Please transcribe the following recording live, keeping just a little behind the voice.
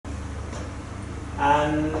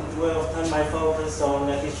And will turn my focus on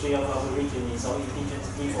the history of aborigines or indigenous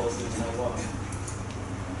peoples in Taiwan.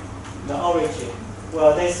 The origin.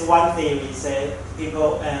 Well, there's one theory said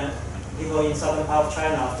people in southern part of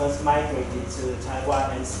China first migrated to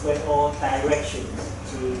Taiwan and spread all directions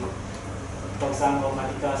to, for example,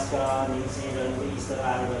 Madagascar, New Zealand, the Eastern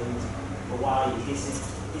Islands, Hawaii.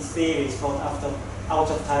 This theory is called out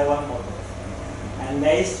of Taiwan model. And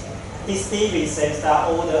this theory says that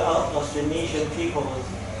all the Austronesian peoples,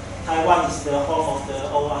 Taiwan is the home of the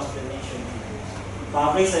old Austronesian people.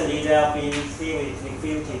 But recently there have been theories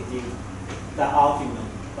refuting that argument,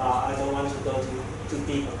 but I don't want to go too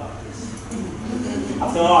deep about this.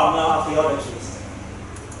 After all, I'm not an archaeologist.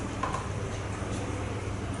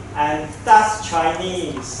 And that's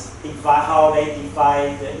Chinese how they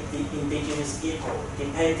divide the indigenous people,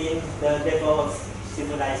 depending the level of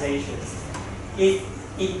civilization. If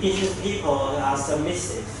indigenous people are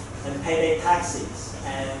submissive and pay their taxes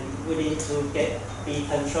and willing to be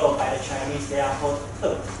controlled by the Chinese, they are called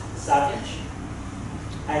savage.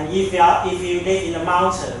 And if you live in the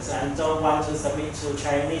mountains and don't want to submit to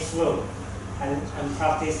Chinese rule and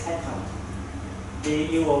practice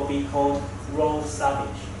headhunting, you will be called raw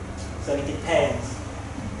savage. So it depends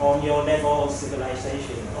on your level of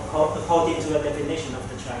civilization, according to the definition of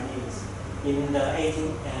the Chinese in the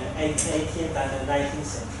 18th and the 19th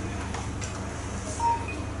century.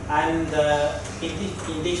 And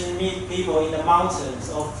indigenous people in the mountains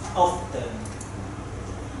often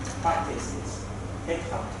practice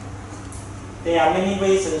headhunting. There are many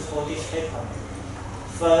reasons for this headhunting.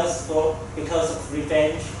 First, because of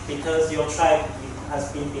revenge, because your tribe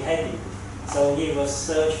has been beheaded. So he will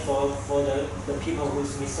search for the people who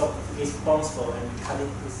is responsible and cut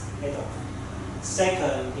his head off.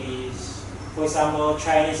 Second is, for example,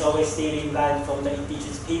 Chinese always stealing land from the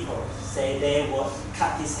indigenous people. Say they will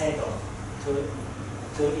cut his head off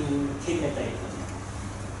to intimidate them.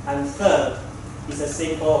 And third is a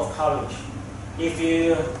symbol of courage. If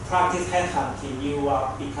you practice headhunting, you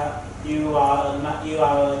are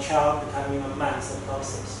a child becoming a man, it's a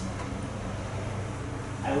process.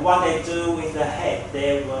 And what they do with the head,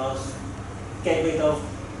 they will get rid of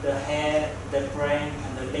the hair, the brain,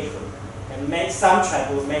 and the liver. And some tribe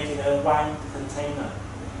will make it a wine container,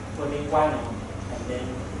 putting wine on it, and then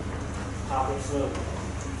pass it through.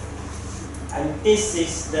 And this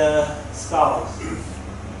is the skulls.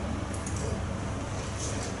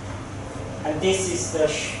 And this is the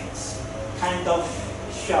kind of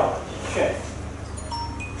shape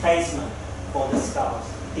placement for the skulls,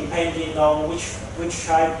 depending on which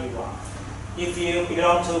tribe you are. If you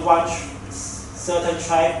belong to one certain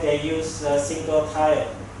tribe, they use a single tile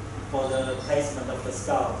for the placement of the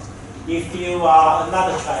skull. If you are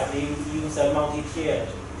another tribe, you use a multi-tiered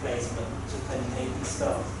placement to contain the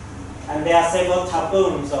skull. And there are several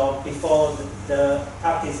taboos before the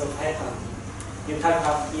practice of headhunting. You can't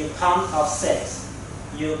have sex.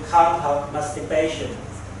 You can't have masturbation.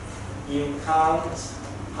 You can't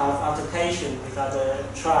have altercation with other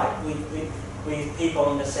tribe, with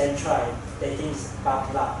people in the same tribe. They think it's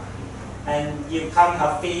bad luck. And you can't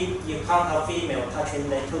have female touching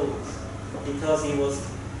their tools because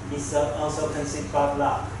it's also considered bad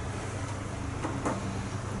luck.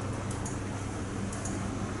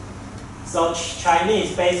 So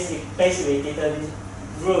Chinese basically didn't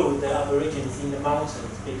rule the Aborigines in the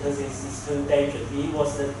mountains because it's too dangerous. It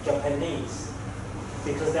was the Japanese,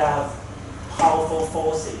 because they have powerful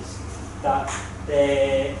forces that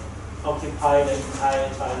they occupy the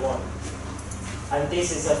entire Taiwan. And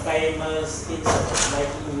this is a famous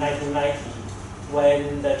incident in 1990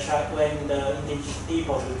 when the indigenous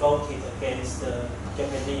people revolted against the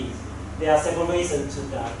Japanese. There are several reasons to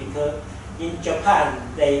that, because in Japan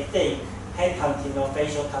they think headhunting or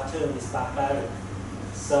facial tattooing is barbaric.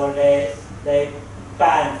 So they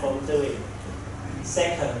banned from doing it.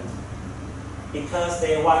 Second, because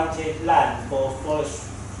they wanted land for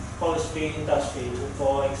forestry industry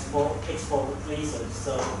for export reasons.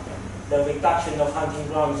 So the reduction of hunting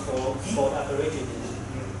grounds for Aborigines,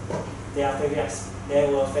 they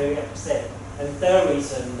were very upset. And third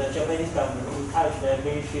reason, the Japanese government encouraged their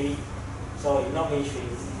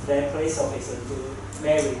their police officers to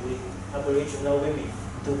marry with Aboriginal women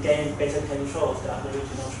to gain better control of the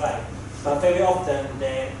Aboriginal tribe. But very often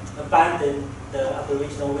they abandon the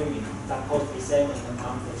Aboriginal women that cause resentment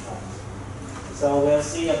among the tribes. So we'll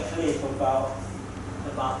see a clip about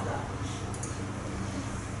that.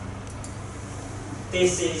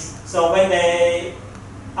 So when they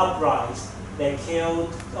uprised, they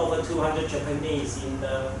killed over 200 Japanese in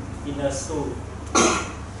the school.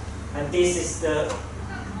 And this is the,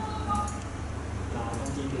 no, I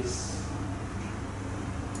don't think it's,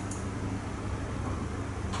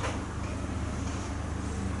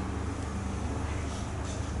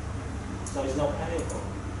 is no animal.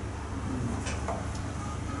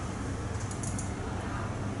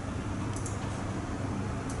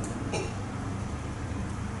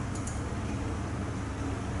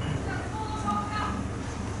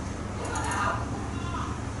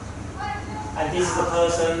 And this is the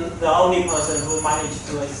person, the only person who managed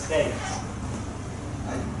to escape.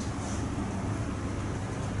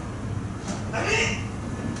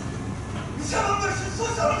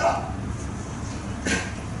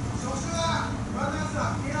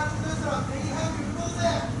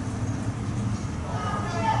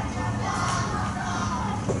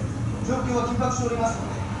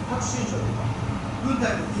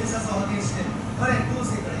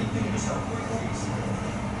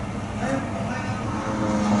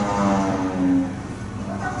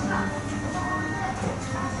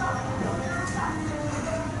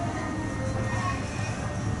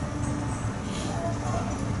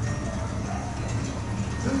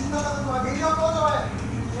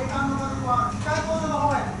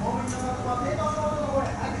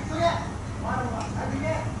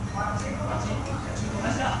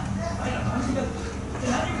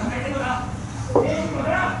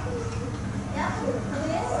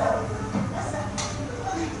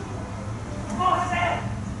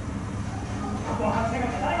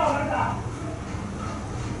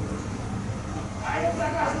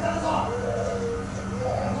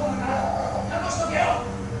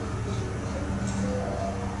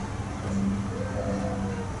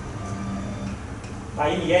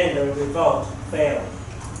 But in the end, the revolt failed,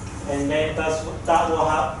 and then that will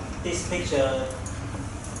have this picture.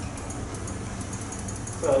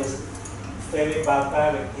 So it's very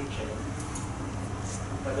barbaric picture.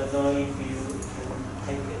 I don't know if you can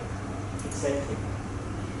take it exactly.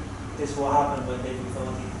 This will happen when they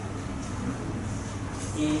revolted.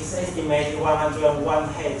 It's estimated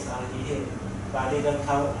 101 heads are here, but I didn't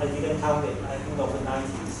count it. I think over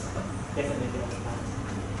 90s, definitely over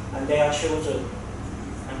 90s, and they are children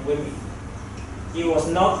and women. It was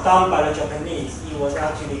not done by the Japanese. It was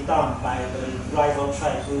actually done by the rival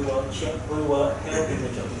tribes who were helping the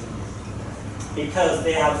Japanese, because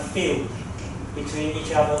they have fought between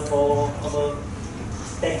each other for over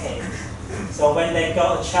decades. So when they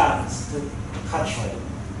got a chance to catch them,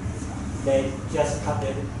 they just cut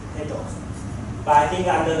their head off. But I think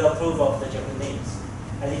under the approval of the Japanese,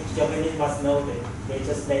 I think the Japanese must know that they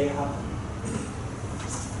just let it happen.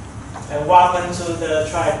 And what happened to the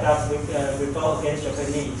tribe that revolt against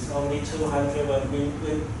Japanese? Only 200 were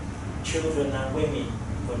children and women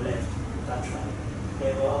were left in that tribe.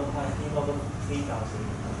 There were, I think, over 3,000.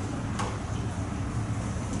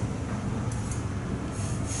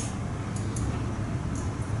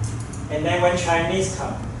 And then when Chinese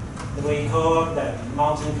come, we call them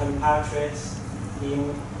mountain compatriots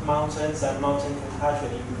in mountains and mountain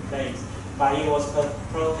compatriots in plains. But it was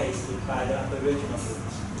protested by the Aboriginal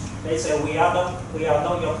groups. They say, we are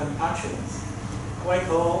not your compatriots. Why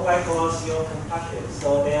call us your compatriots?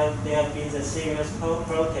 So there have been a serious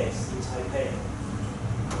protests in Taipei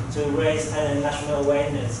to raise kind of national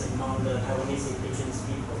awareness among the Taiwanese indigenous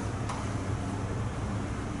people.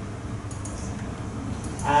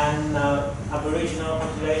 And Aboriginal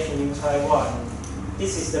population in Taiwan,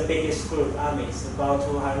 this is the biggest group, Amis, about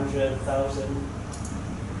 200,000,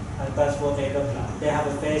 and that's what they look like. They have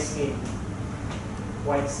a fair skin,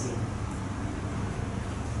 white skin,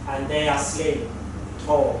 and they are slim,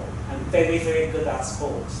 tall, and very, very good at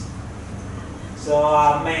sports. So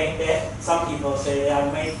some people say they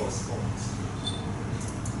are made for sports.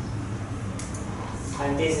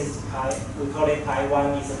 And this is, we call it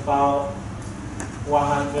Taiwan, it's about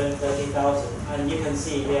 130,000, and you can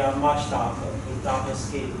see they are much darker, with darker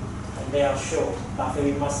skin, and they are short, but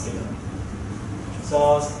very muscular.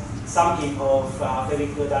 So some people are very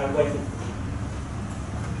good at weapons.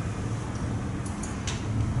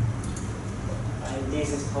 And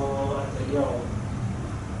this is called the Yo.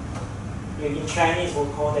 In Chinese, we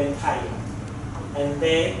call them Tai. And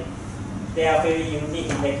they are very unique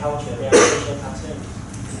in their culture. They are facial cartoons.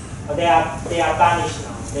 But they are banished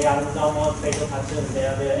now. They are no more facial cartoons. They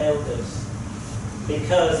are their elders.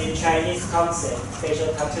 Because in Chinese concept,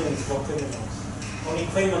 facial cartoons is for criminals. Only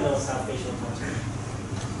criminals have facial cartoons.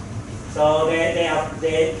 So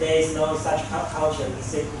there is no such culture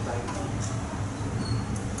except like that.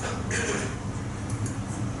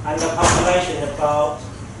 And the population about, I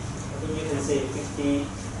think you can see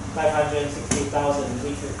 560,000,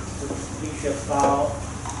 which about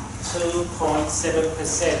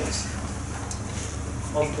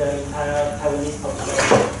 2.7% of the entire Taiwanese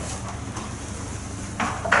population.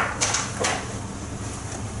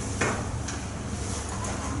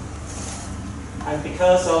 And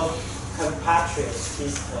because of patriot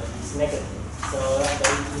system is negative. So the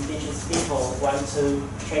indigenous people want to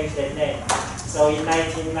change their name. So in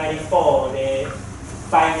 1994, they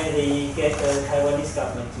finally get the Taiwanese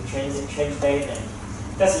government to change their name.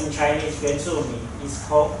 That's in Chinese, 原住民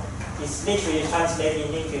is literally translated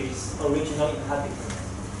in English, original inhabitant.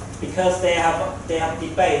 Because they have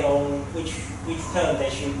debate on which term they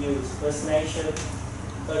should use, First Nation,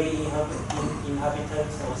 early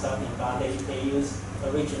inhabitants or something, but they use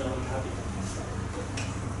original inhabitants.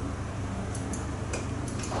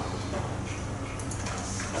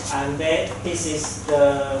 And this is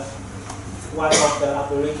one of the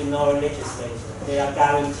Aboriginal legislators. They are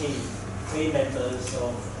guaranteed 3 members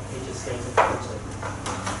of legislative council.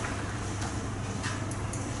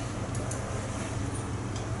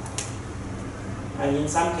 And in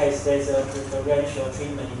some cases, there's a preferential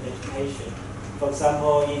treatment in education. For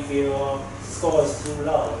example, if your score is too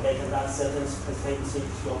low, they can add certain percentage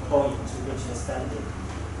of your point to reach the standard.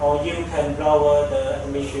 Or you can lower the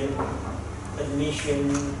admission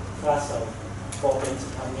threshold for them to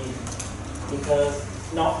come in, because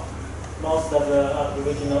not most of the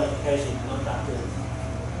Aboriginal education is not that good.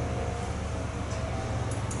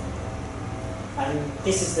 And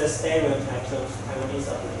this is the stereotypes of Taiwanese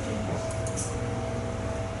Aborigines.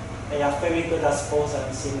 They are very good at sports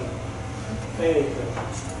and singing, very good.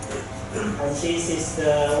 And this is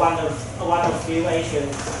one of few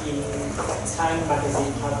Asians in Time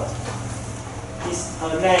magazine cover.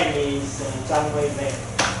 Her name is Junwei Yu.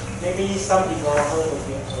 Maybe some people have heard of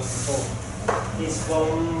him before. He's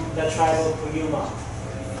from the tribe of Yuma.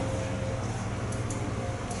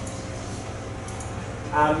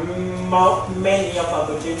 Many of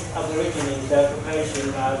Aborigines, their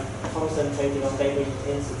occupation are concentrated on labor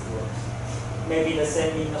intensive work. Maybe the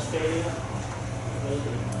same in Australia?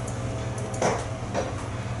 Maybe.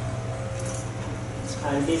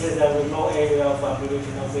 And this is a remote area of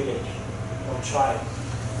Aboriginal village or tribe.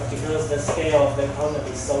 But because the scale of the economy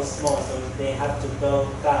is so small, so they have to go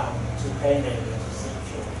down to plain area to see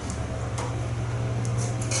jobs.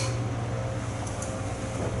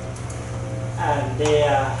 And they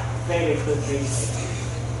are very good drinkers.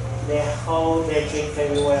 They hold their drink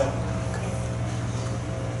very well.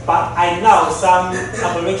 But I know some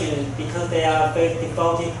Aborigines, because they are very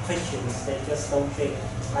devoted Christians, they just don't drink.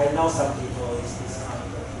 I know some people is this kind of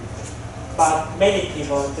people. But many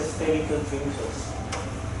people are just very good drinkers.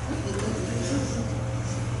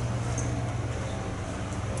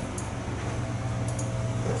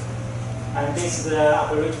 And this is the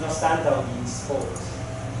Aboriginal standout in sports.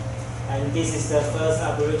 And this is the first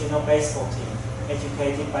Aboriginal baseball team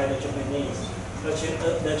educated by the Japanese.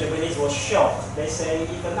 The Japanese were shocked. They say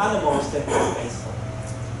even animals can play baseball.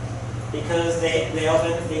 Because they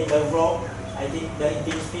often think I think the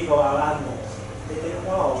indigenous people are animals. They think,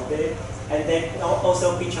 wow, and they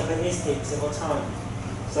also beat Japanese teams several times.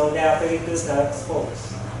 So they are very good at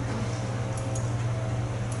sports.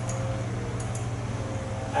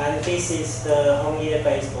 And this is the home year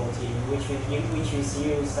baseball team, which is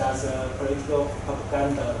used as a political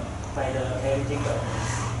propaganda by the Taiti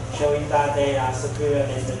government, showing that they are superior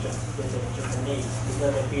than the Japanese,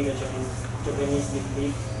 because they beat the Japanese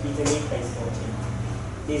Little League baseball team.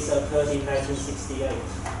 This occurred in 1968.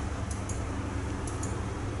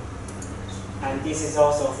 And this is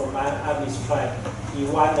also from Amish tribe. He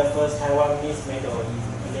won the first Taiwanese medal in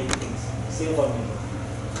Olympics, silver medal,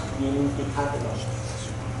 in decathlon,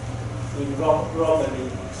 in Rome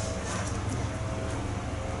Olympics.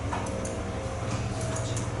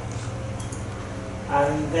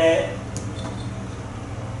 And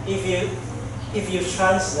if you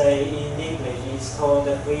translate in English, it's called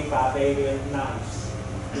the Three Barbarian Knives,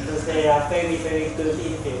 because they are very, very good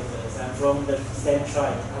infielders and from the same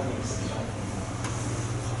tribe, Amish.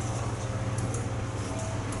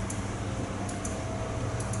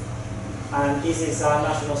 And this is our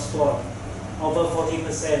national squad. Over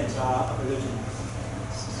 40% are Aborigines.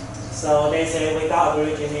 So they say without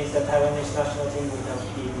Aborigines, the Taiwanese national team would have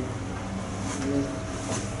been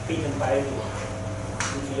beaten by everyone.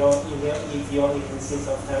 If you only consist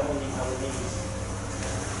of only Taiwanese.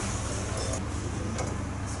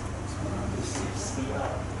 Speed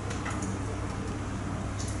up.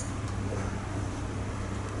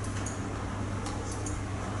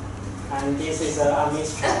 And this is an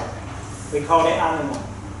Amish tribe. We call it animal,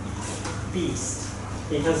 beast,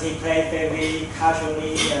 because he played very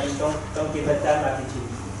casually and don't give a damn attitude.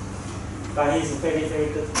 But he's a very,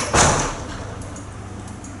 very good player.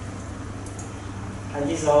 And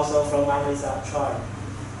this is also from Amish tribe.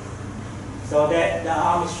 So the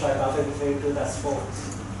Amish tribe are very, very good at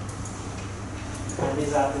sports. And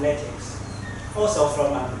these are athletics, also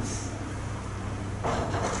from Amish.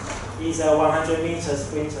 He's a 100-meter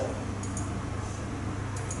sprinter.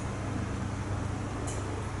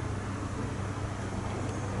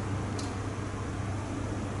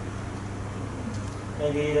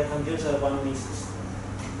 Maybe the computer wants me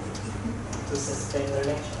to suspend the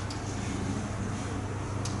lecture.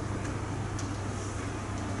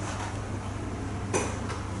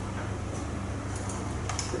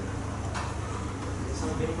 There's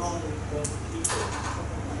something wrong with the keyboard.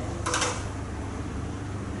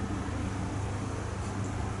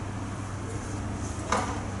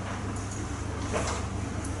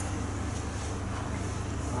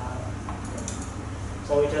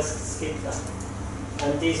 So we just skip that.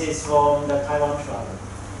 And this is from the Taiwan tribe.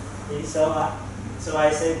 So I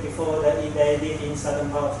said before that they live in southern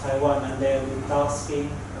part of Taiwan and they're with dark skin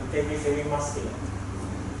and very muscular.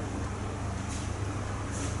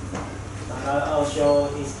 And I'll show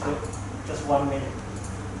his clip just 1 minute.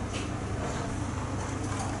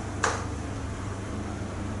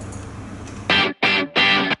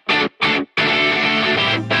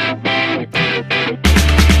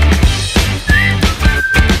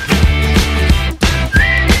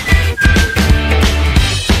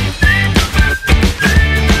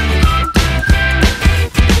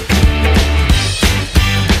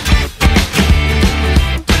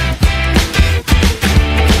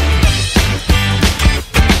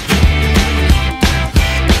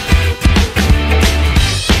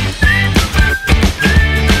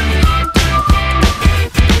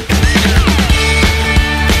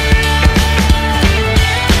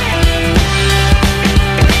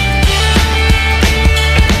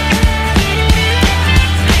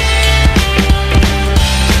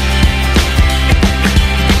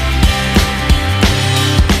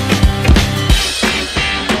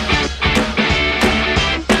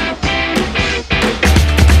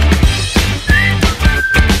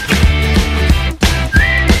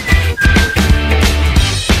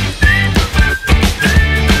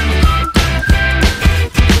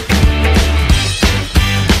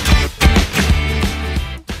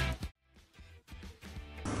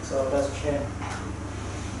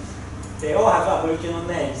 They all have Aboriginal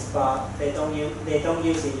names, but they don't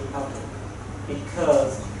use it in public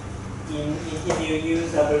because if you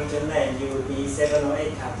use Aboriginal name, you will be 7 or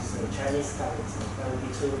 8 capitals, Chinese capitals. That would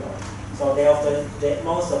be too long. So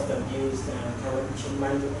most of them use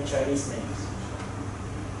Chinese names.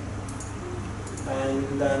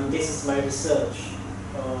 And this is my research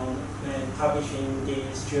and published in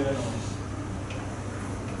these journals.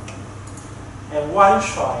 And one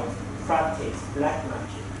tribe practiced black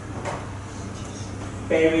magic,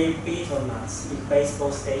 burying betel nuts in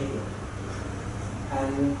baseball stadium.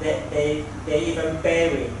 And they even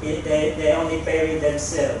they only bury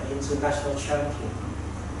themselves into national champion.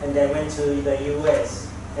 And they went to the US,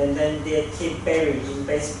 and then they keep buried in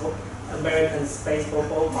American baseball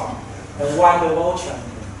ballpark, and won the world champion.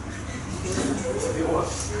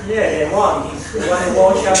 Yeah, they won. They won the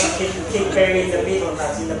world champion, keep burying the betel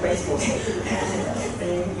nuts in the baseball stadium.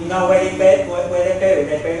 And you know where they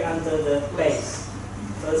bury under the base.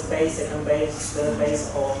 First base, second base, third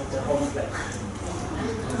base, or the home plate.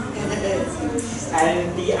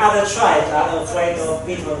 And the other tribes are afraid of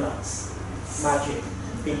betel nuts magic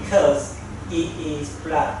because it is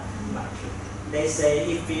black magic. They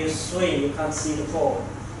say if you swing, you can't see the ball.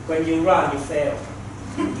 When you run, you fail.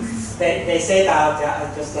 They say that,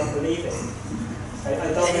 I just don't believe it.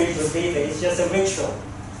 I don't really believe it. It's just a ritual.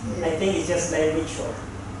 I think it's just a ritual.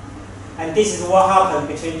 And this is what happened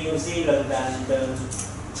between New Zealand and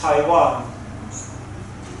Taiwan.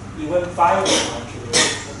 It went viral actually.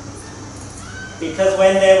 Because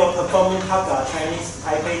when they were performing haka, Chinese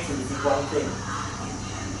Taipei did one thing.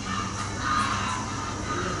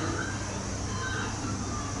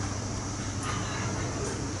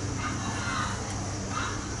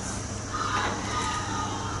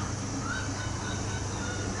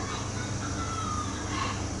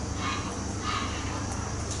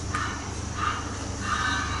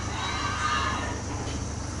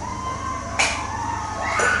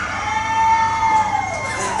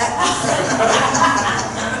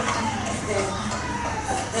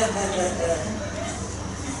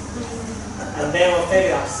 And they were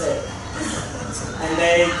very upset. And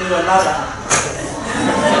they do another.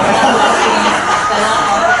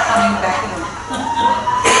 Coming back in.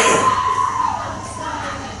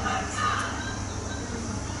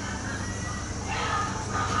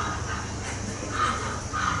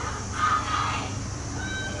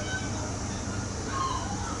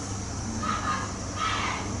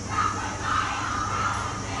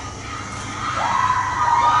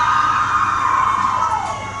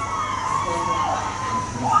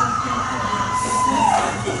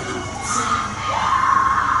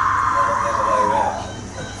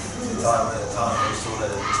 他们说的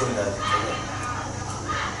出来的这个。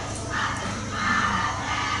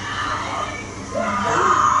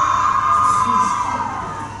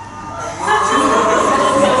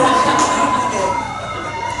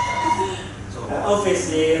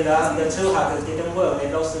Obviously, the two hackers didn't work. They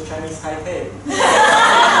lost to Chinese Taipei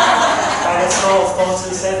by a score of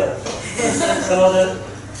 4-7. So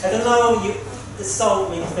I don't know. The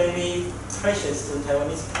salt is very precious to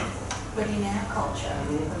Taiwanese people. But in our culture,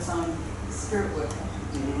 because I'm a spirit worker,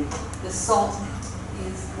 the salt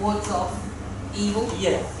is wards off evil.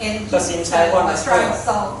 Yeah. And Because in Taiwan as throwing well.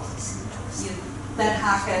 salt, that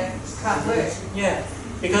haka can't work. Yeah.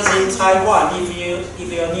 Because in Taiwan,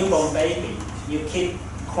 if you're a newborn baby, you keep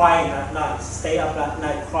crying at night, stay up at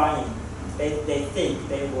night crying. They think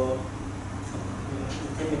they were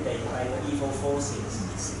intimidated by the evil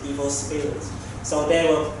forces, evil spirits. So they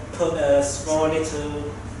will put a small little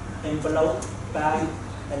envelope bag,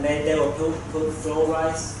 and then they will put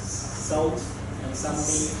fluoride, salt, and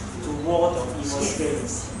something to ward off evil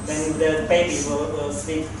spirits. Then the baby will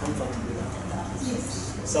sleep comfortably.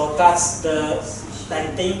 So that's I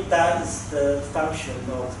think that is the function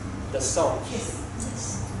of the salt.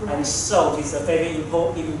 And salt is a very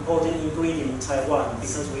important ingredient in Taiwan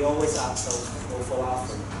because we always add salt for our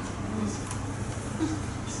food.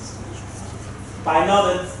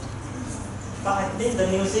 But I think the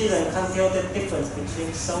New Zealand can't tell the difference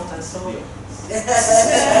between salt and soil.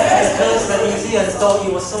 Because the New Zealanders thought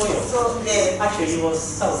it was soil. Actually, it was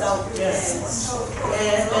salt. Yes.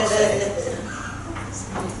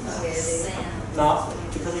 Now,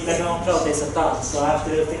 because 11 o'clock there's a dance, so I have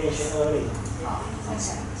to finish it early.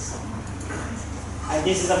 And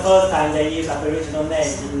this is the first time they use Aboriginal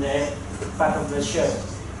names in the back of the shirt.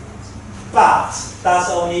 But that's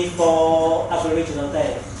only for Aboriginal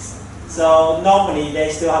Day. So normally they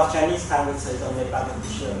still have Chinese characters on the back of the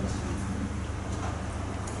shirt.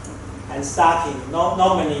 And stacking.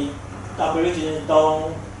 Normally Aborigines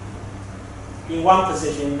don't, in one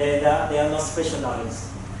position they are not specialized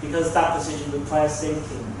because that position requires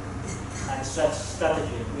thinking and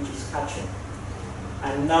strategy, which is catching.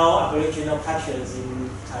 And now Aboriginal catchers in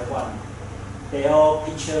Taiwan, they are all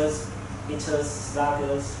pitchers, hitters,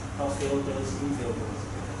 sluggers, outfielders, infielders,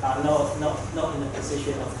 are not in a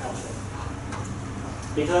position of catching.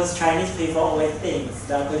 Because Chinese people always think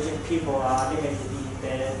that Aboriginal people are limited in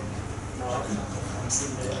their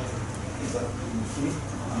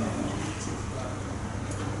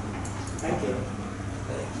Thank you.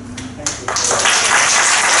 Thank you.